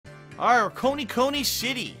Alright, KoniKoni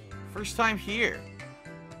City. First time here.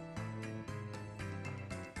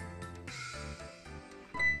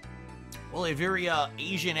 Well, a very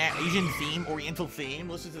Asian theme, Oriental theme.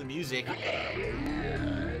 Listen to the music.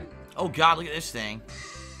 Oh God, look at this thing.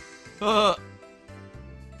 I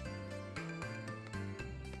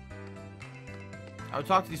would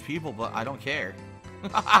talk to these people, but I don't care.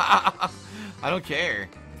 I don't care.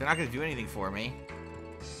 They're not gonna do anything for me.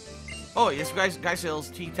 Oh, this guy sells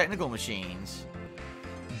technical machines.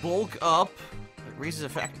 Bulk up. Raises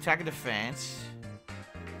attack and defense.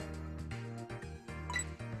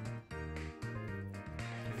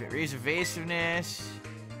 Raise evasiveness.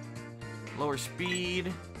 Lower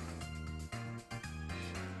speed.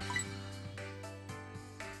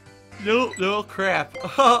 No, crap.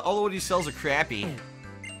 All what he sells are crappy.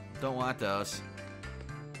 Don't want those.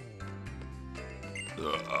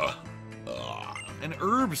 An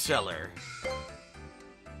herb seller.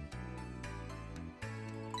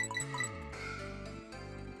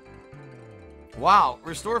 Wow,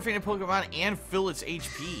 restore a fainted Pokemon and fill its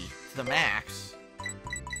HP to the max.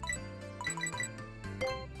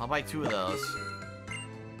 I'll buy 2 of those.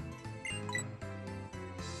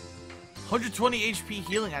 120 HP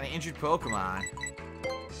healing on an injured Pokemon.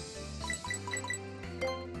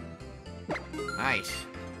 Nice.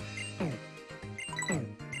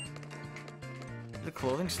 The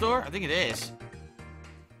clothing store? I think it is.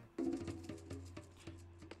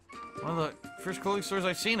 One of the first clothing stores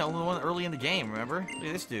I've seen, only one early in the game, remember? Look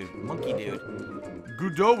at this dude. Monkey dude.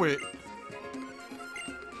 Good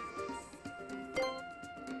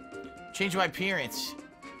Change my appearance.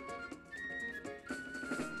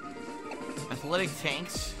 Athletic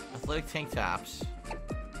tanks. Athletic tank tops.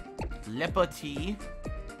 Lepa tea.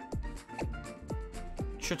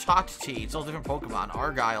 Chatot tea. It's all different Pokemon.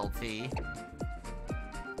 Argyle tea.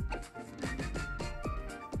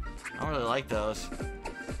 I don't really like those.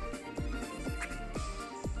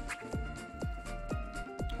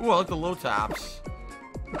 Ooh, I like the low tops.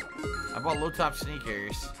 I bought low top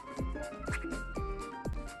sneakers.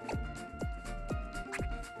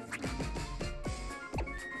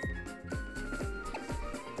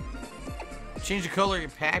 Change the color of your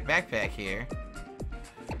backpack here.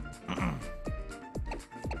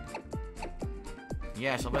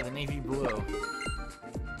 Yes, I'll buy the navy blue.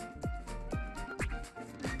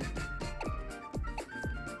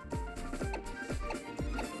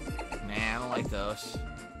 Nah, I don't like those.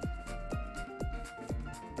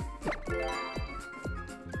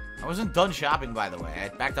 I wasn't done shopping, by the way. I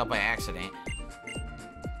backed up by accident.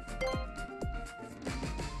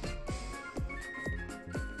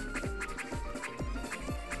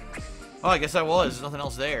 Oh, I guess I was. There's nothing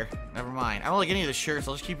else there. Never mind. I don't like any of the shirts.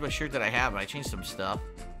 I'll just keep the shirt that I have, but I changed some stuff.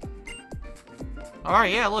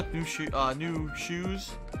 Alright, yeah, look. New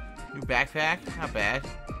shoes. New backpack. Not bad.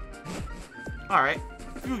 Alright.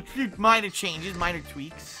 Few minor changes, minor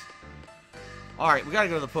tweaks. Alright, we gotta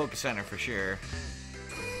go to the Poke Center for sure.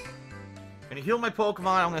 Gonna heal my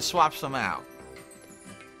Pokemon. I'm gonna swap some out.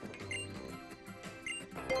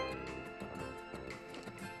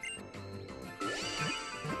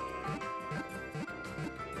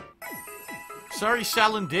 Sorry,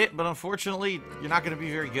 Salandit, but unfortunately, you're not going to be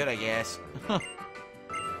very good, I guess.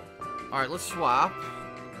 Alright, let's swap.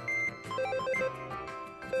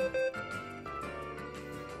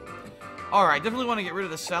 Alright, definitely want to get rid of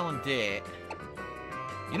the Salandit.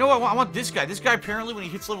 You know what? I want this guy. This guy, apparently, when he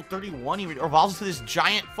hits level 31, he evolves into this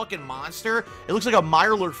giant fucking monster. It looks like a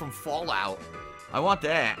Mirelurk from Fallout. I want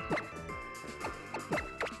that.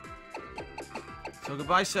 So,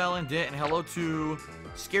 goodbye, Salandit, and hello to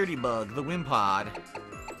Scaredy-Bug, the Wimpod.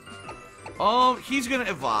 Oh, he's gonna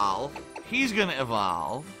evolve. He's gonna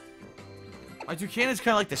evolve. My Toucana's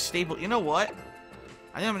kind of like the staple. You know what?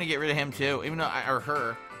 I think I'm gonna get rid of him too, even though or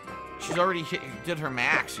her. She's already did her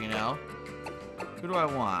max, you know. Who do I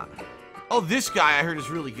want? Oh, this guy I heard is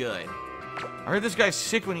really good. I heard this guy's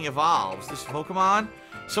sick when he evolves. This Pokemon.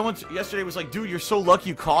 Someone yesterday was like, "Dude, you're so lucky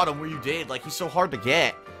you caught him where you did. Like, he's so hard to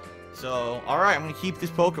get." So, all right, I'm gonna keep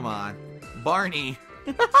this Pokemon, Barney.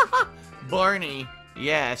 Barney,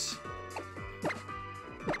 yes.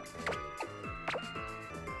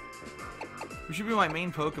 Who should be my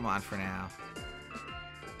main Pokemon for now?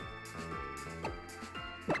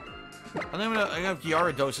 I think I'm gonna have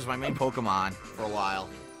Gyarados as my main Pokemon for a while.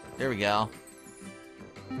 There we go.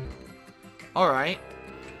 Alright.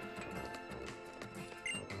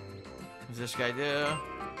 What does this guy do?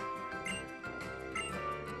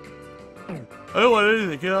 I don't want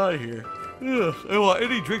anything. Get out of here. Ugh, I don't want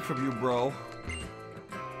any drink from you, bro.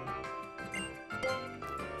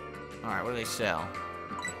 Alright, what do they sell?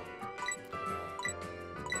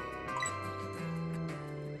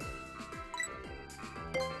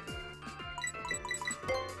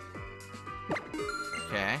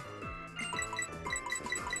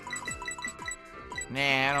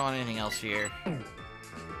 found anything else here. I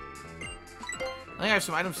think I have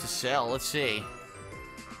some items to sell. Let's see.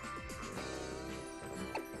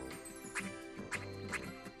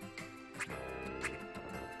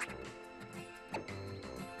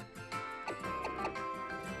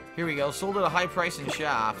 Here we go. Sold at a high price in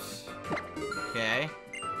shops. Okay.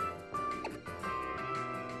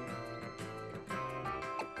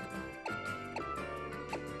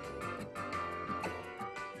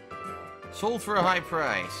 Sold for a high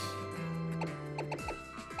price.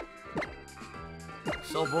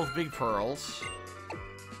 Sell both big pearls.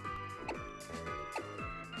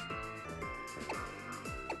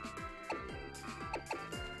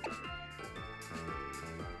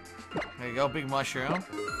 There you go, big mushroom.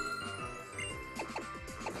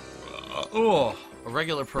 Oh, a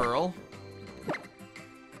regular pearl.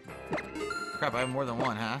 Crap, I have more than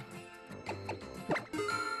one, huh?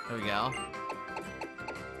 There we go.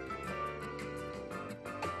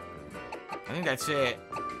 I think that's it.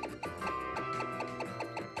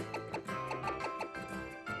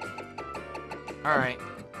 Alright.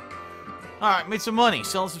 Alright, made some money.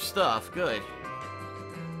 Selling some stuff. Good.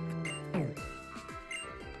 What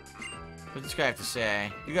does this guy have to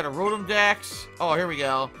say? You got a Rotom Dex? Oh, here we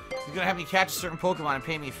go. He's gonna have me catch a certain Pokemon and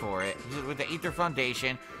pay me for it. He's with the Aether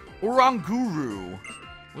Foundation. Oranguru.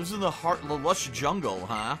 Lives in the lush jungle,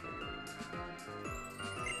 huh?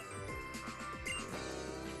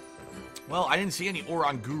 Well, I didn't see any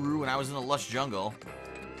Oranguru when I was in the lush jungle.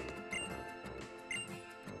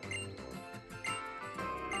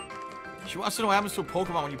 She wants to know what happens to a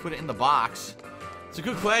Pokemon when you put it in the box. It's a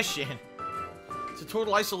good question. It's a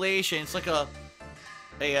total isolation. It's like a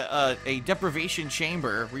deprivation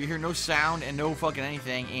chamber where you hear no sound and no fucking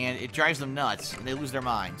anything, and it drives them nuts, and they lose their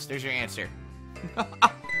minds. There's your answer.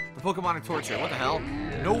 The Pokemon are torture. What the hell?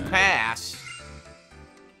 No pass.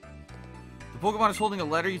 The Pokemon is holding a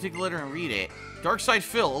letter. You take the letter and read it. Darkside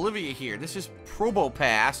Phil, Olivia here. This is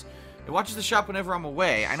Probopass. It watches the shop whenever I'm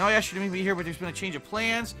away. I know I asked you to meet me here, but there's been a change of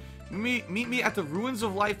plans. Meet me at the Ruins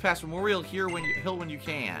of Life Pass Memorial Hill when you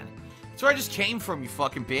can. That's where I just came from, you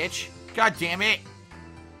fucking bitch. God damn it.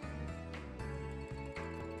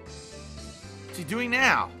 What's he doing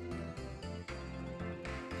now?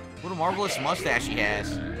 What a marvelous mustache he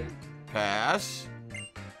has. Pass.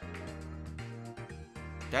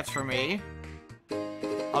 That's for me.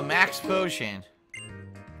 A max potion.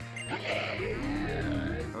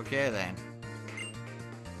 Okay then.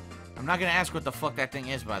 I'm not gonna ask what the fuck that thing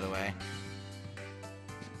is, by the way.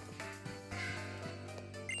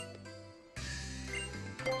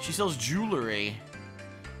 She sells jewelry.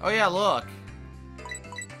 Oh yeah, look.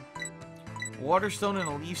 Waterstone and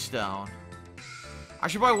a leaf stone. I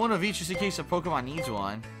should buy one of each just in case a Pokemon needs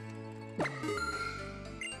one.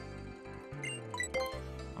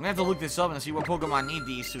 I'm gonna have to look this up and see what Pokemon need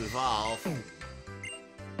these to evolve.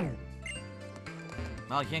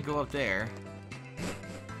 Well, I can't go up there.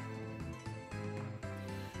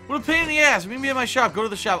 What a pain in the ass. Meet me at my shop. Go to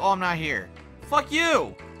the shop. Oh, I'm not here. Fuck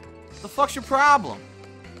you. What the fuck's your problem?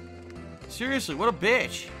 Seriously, what a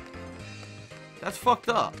bitch. That's fucked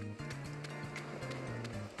up.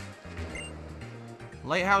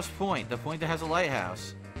 Lighthouse Point. The point that has a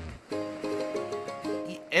lighthouse.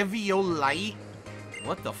 Eviolite?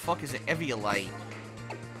 What the fuck is an Eviolite?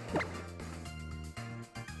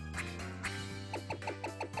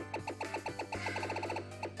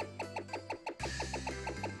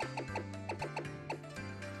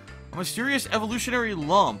 A mysterious evolutionary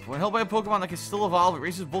lump. When held by a Pokemon that can still evolve, it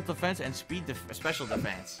raises both defense and special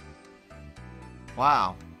defense.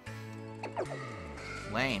 Wow.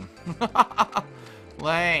 Lame.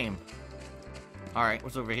 Lame. Alright,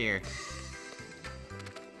 what's over here?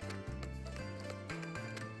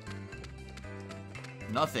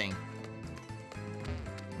 Nothing.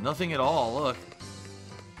 Nothing at all, look.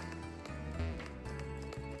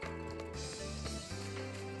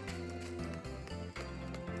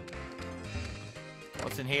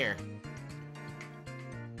 What's in here?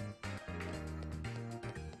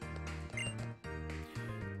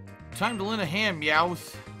 Time to lend a hand,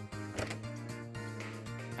 Meowth.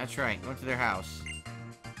 That's right, went to their house.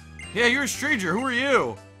 Yeah, you're a stranger, who are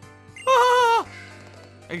you? Ah!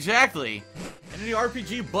 Exactly. And in the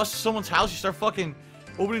RPG, bust someone's house, you start fucking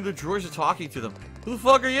opening the drawers and talking to them. Who the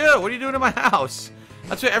fuck are you? What are you doing in my house?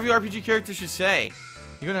 That's what every RPG character should say.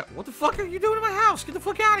 You're gonna, what the fuck are you doing in my house? Get the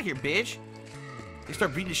fuck out of here, bitch. They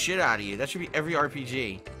start beating the shit out of you. That should be every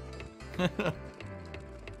RPG.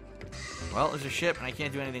 Well, there's a ship and I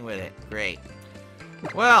can't do anything with it. Great.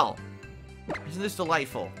 Well, isn't this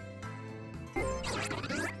delightful?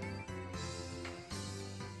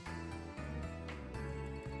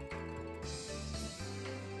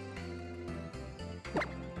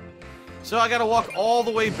 So I gotta walk all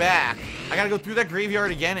the way back. I gotta go through that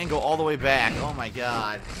graveyard again and go all the way back. Oh my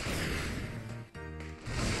god.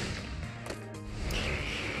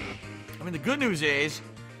 I mean, the good news is,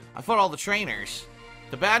 I fought all the trainers.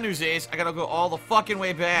 The bad news is, I gotta go all the fucking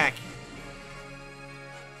way back.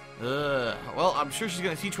 Ugh. Well, I'm sure she's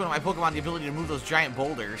gonna teach one of my Pokemon the ability to move those giant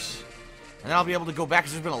boulders. And then I'll be able to go back,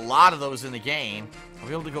 because there's been a lot of those in the game. I'll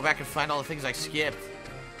be able to go back and find all the things I skipped.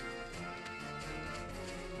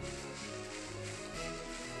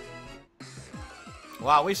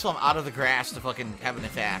 Wow, wait till I'm out of the grass to fucking have an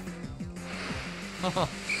attack.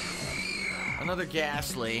 Another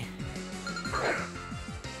Ghastly.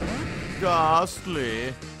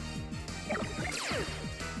 Ghastly.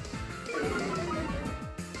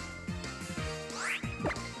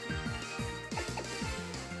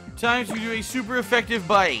 Time to do a super effective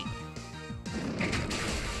bite.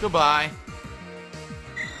 Goodbye.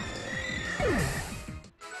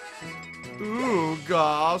 Ooh,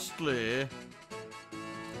 Ghastly.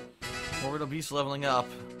 Morbid Obese leveling up.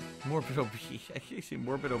 Morbid Obese. I can't say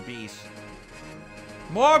Morbid Obese.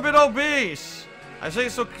 Morbid Obese! I say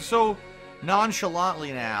it so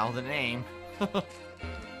nonchalantly now, the name.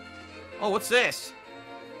 Oh, what's this?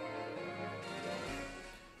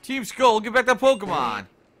 Team Skull, get back that Pokemon!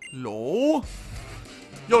 Hello?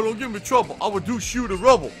 Yo, don't give me trouble. I would do shoot a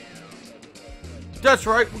rubble. That's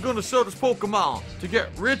right, we're gonna sell this Pokemon to get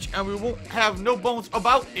rich and we won't have no bones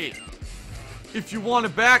about it. If you want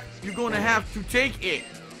it back, you're gonna have to take it.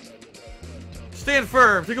 Stand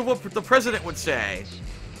firm. Think of what the president would say.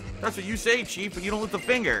 That's what you say, Chief, but you don't lift a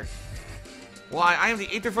finger. Why, I am the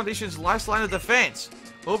Aether Foundation's last line of defense.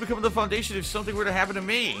 What will become the Foundation if something were to happen to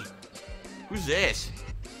me? Who's this?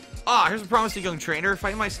 Ah, here's a promising young trainer.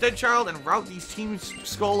 Find my stepchild and rout these Team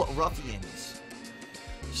Skull Ruffians.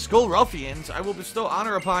 Skull Ruffians? I will bestow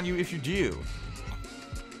honor upon you if you do.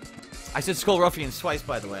 I said Skull Ruffians twice,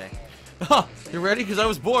 by the way. You ready? Because I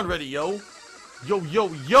was born ready, yo. Yo,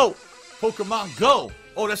 yo, yo. Pokemon Go.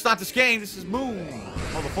 Oh, that's not this game. This is Moon.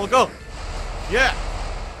 Motherfucker. Go. Yeah.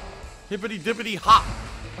 Hippity dippity hop.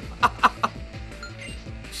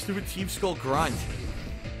 Stupid Team Skull grunt.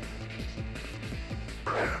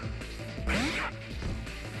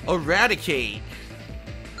 Eradicate.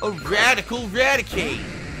 A radical eradicate.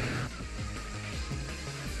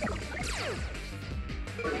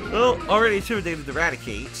 Well, already intimidated the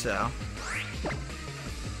Eradicate, so.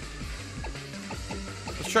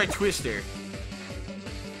 Let's try Twister.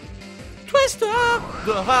 Twister!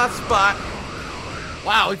 The hot spot.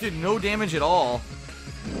 Wow, it did no damage at all.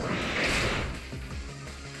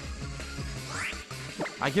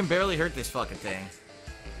 I can barely hurt this fucking thing.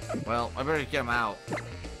 Well, I better get him out.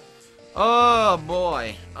 Oh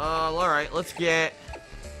boy. Alright, let's get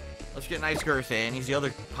Nice Girth in. He's the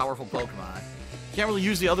other powerful Pokemon. Can't really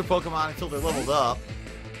use the other Pokemon until they're leveled up.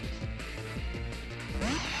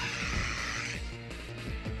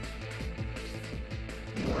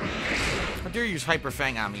 How dare you use Hyper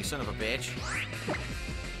Fang on me, son of a bitch.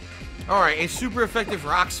 Alright, a super effective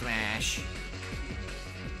Rock Smash.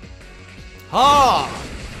 Ha!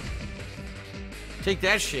 Take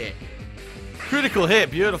that shit. Critical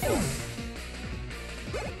hit, beautiful.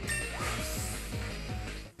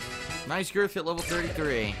 Nice Girth hit level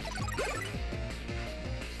 33.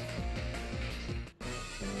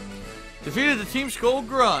 Defeated the Team Skull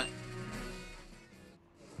Grunt.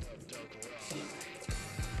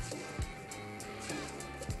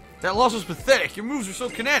 That loss was pathetic. Your moves are so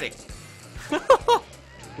kinetic.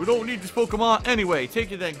 We don't need this Pokemon anyway.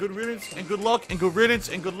 Take it then. Good riddance and good luck and good riddance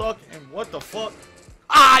and good luck and what the fuck?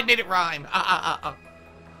 Ah, I made it rhyme.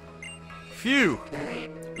 Phew.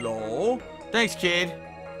 Hello. Thanks, kid.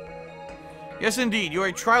 Yes, indeed. You're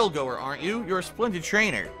a trial goer, aren't you? You're a splendid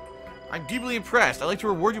trainer. I'm deeply impressed. I'd like to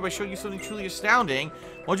reward you by showing you something truly astounding.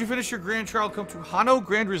 Once you finish your grand trial, come to Hano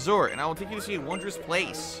Grand Resort, and I will take you to see a wondrous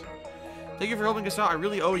place. Thank you for helping us out. I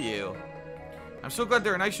really owe you. I'm so glad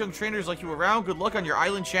there are nice young trainers like you around. Good luck on your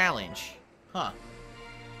island challenge. Huh.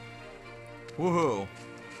 Woohoo.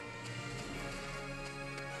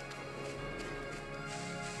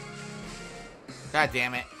 God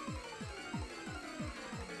damn it.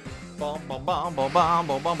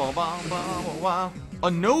 A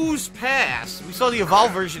nose pass. We saw the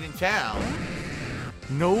evolve version in town.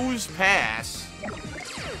 Nose pass.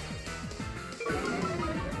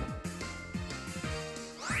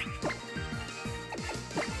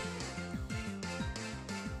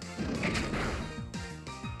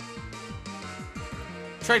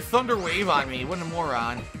 Tried Thunder Wave on me. What a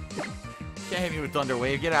moron. Can't hit me with Thunder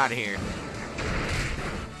Wave. Get out of here.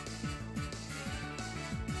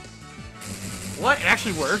 What? It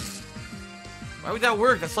actually worked? Why would that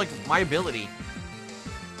work? That's like my ability.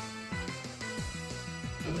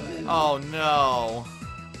 Oh no.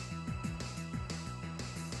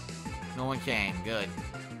 No one came. Good.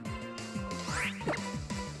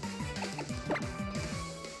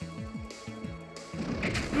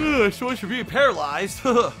 Ugh, so much for being paralyzed.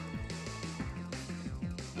 Oh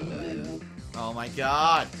my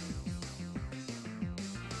god.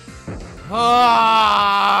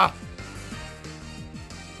 Ah!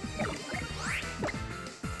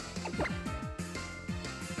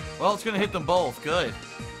 Well, it's gonna hit them both. Good.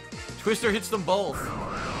 Twister hits them both.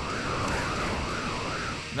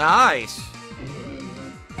 Nice.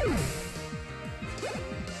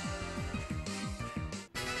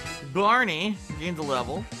 Barney gained a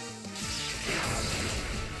level.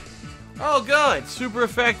 Oh, good. Super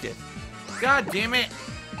effective. God damn it.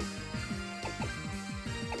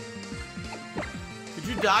 Could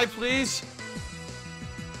you die, please?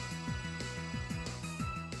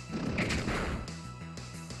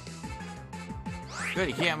 Good,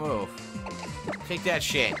 he can't move. Take that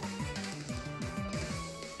shit.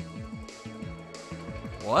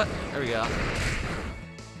 What? There we go.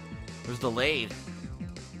 It was delayed.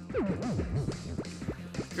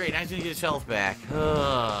 Great, now he's gonna get his health back.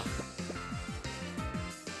 Ugh.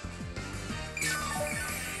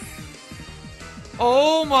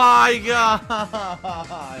 Oh my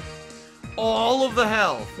god! All of the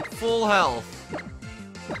health. Full health.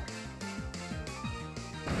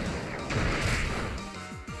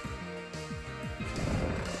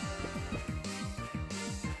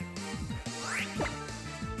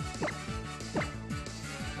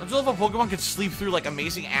 I just love how Pokemon can sleep through like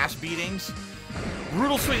amazing ass beatings.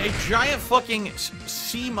 Brutal swing. A giant fucking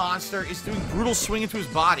sea monster is doing brutal swing into his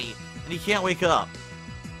body, and he can't wake up.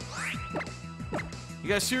 You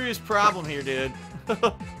got a serious problem here, dude.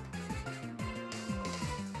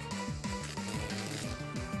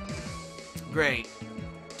 Great.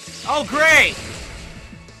 Oh, great!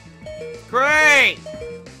 Great!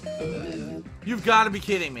 You've got to be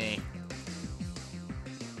kidding me.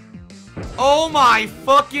 Oh my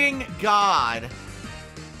fucking god.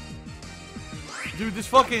 Dude, this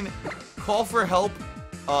fucking call for help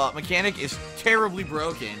mechanic is terribly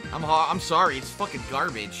broken. I'm sorry, it's fucking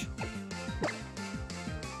garbage.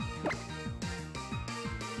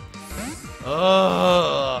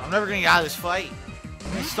 Ugh, I'm never gonna get out of this fight. I'm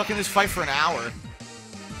gonna be stuck in this fight for an hour.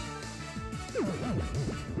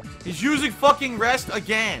 He's using fucking rest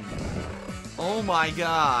again. Oh my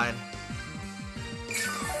god.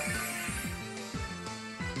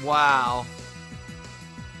 Wow.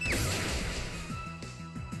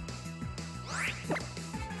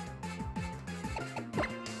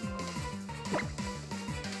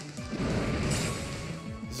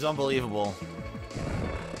 This is unbelievable.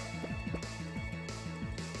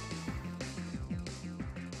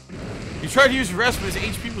 He tried to use rest, but his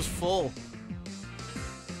HP was full.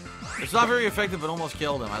 It's not very effective, but almost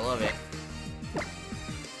killed him. I love it.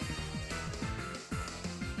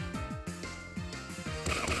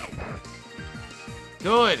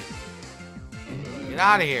 Good. Get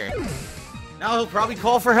out of here. Now he'll probably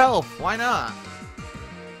call for help. Why not?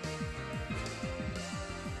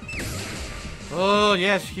 Oh,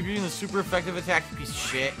 yes. Keep using the super effective attack, you piece of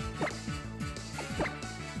shit.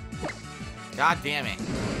 God damn it.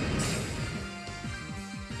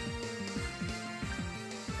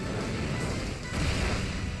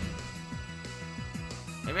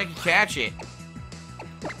 Maybe I can catch it.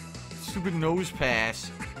 Stupid nose pass.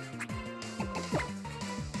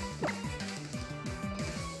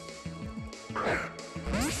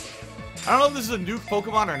 I don't know if this is a new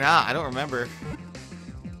Pokemon or not. I don't remember.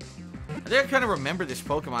 I think I kind of remember this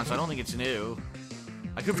Pokemon, so I don't think it's new.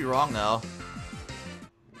 I could be wrong, though.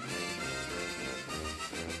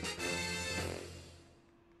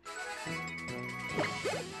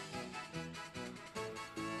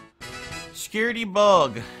 Scaredy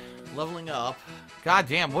Bug. Leveling up. God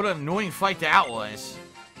damn, what an annoying fight that was.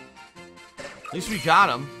 At least we got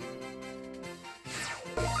him.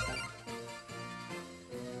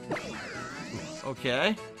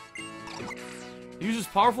 Okay. It uses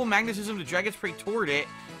powerful magnetism to drag its prey toward it.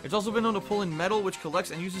 It's also been known to pull in metal, which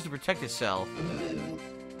collects and uses to protect itself.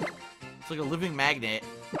 It's like a living magnet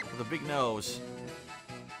with a big nose.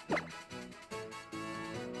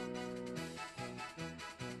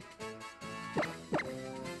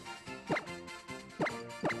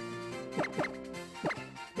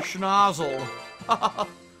 Schnozzle.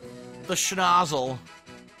 The Schnozzle.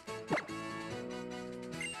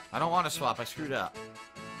 I don't want to swap. I screwed up.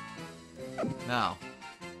 No.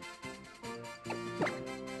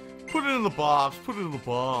 Put it in the box. Put it in the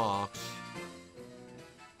box.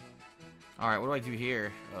 Alright, what do I do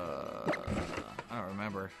here? I don't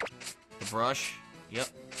remember. The brush? Yep.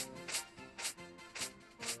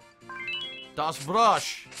 Das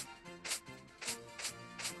Brush!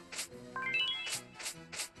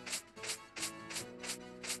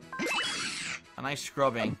 A nice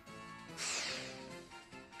scrubbing.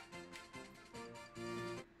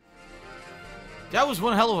 That was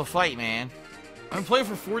one hell of a fight, man. I've been playing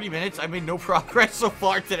for 40 minutes. I made no progress so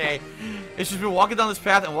far today. It's just been walking down this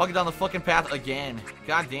path and walking down the fucking path again.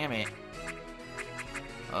 God damn it.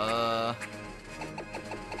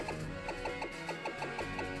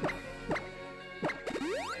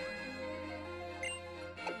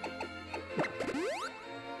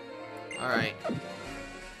 Alright.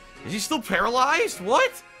 Is he still paralyzed?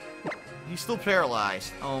 What? He's still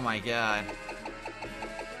paralyzed. Oh my god.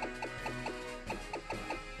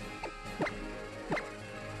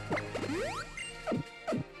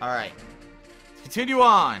 Alright. Continue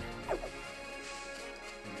on.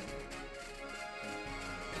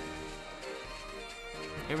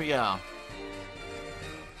 Here we go.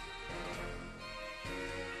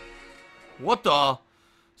 What the?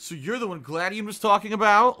 So you're the one Gladium was talking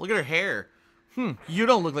about? Look at her hair. You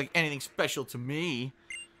don't look like anything special to me.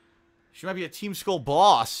 She might be a Team Skull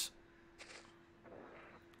boss.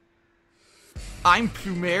 I'm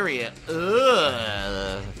Plumeria.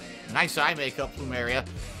 Ugh. Nice eye makeup, Plumeria.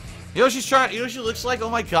 You know what she's trying? You know what she looks like? Oh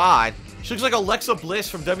my god. She looks like Alexa Bliss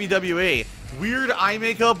from WWE. Weird eye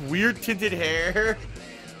makeup, weird tinted hair.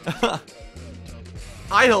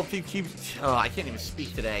 I help keep oh, I can't even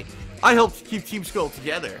speak today. I helped keep Team Skull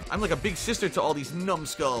together. I'm like a big sister to all these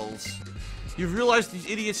numbskulls. You've realized these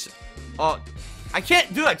idiots... I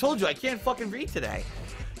can't... Dude, I told you, I can't fucking read today.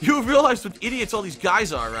 You've realized what idiots all these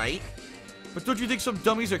guys are, right? But don't you think some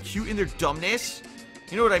dummies are cute in their dumbness?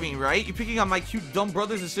 You know what I mean, right? You picking on my cute dumb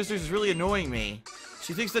brothers and sisters is really annoying me.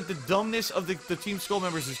 She thinks that the dumbness of the Team Skull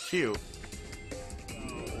members is cute.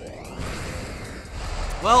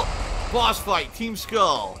 Well, boss fight, Team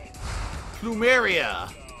Skull.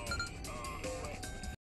 Plumeria.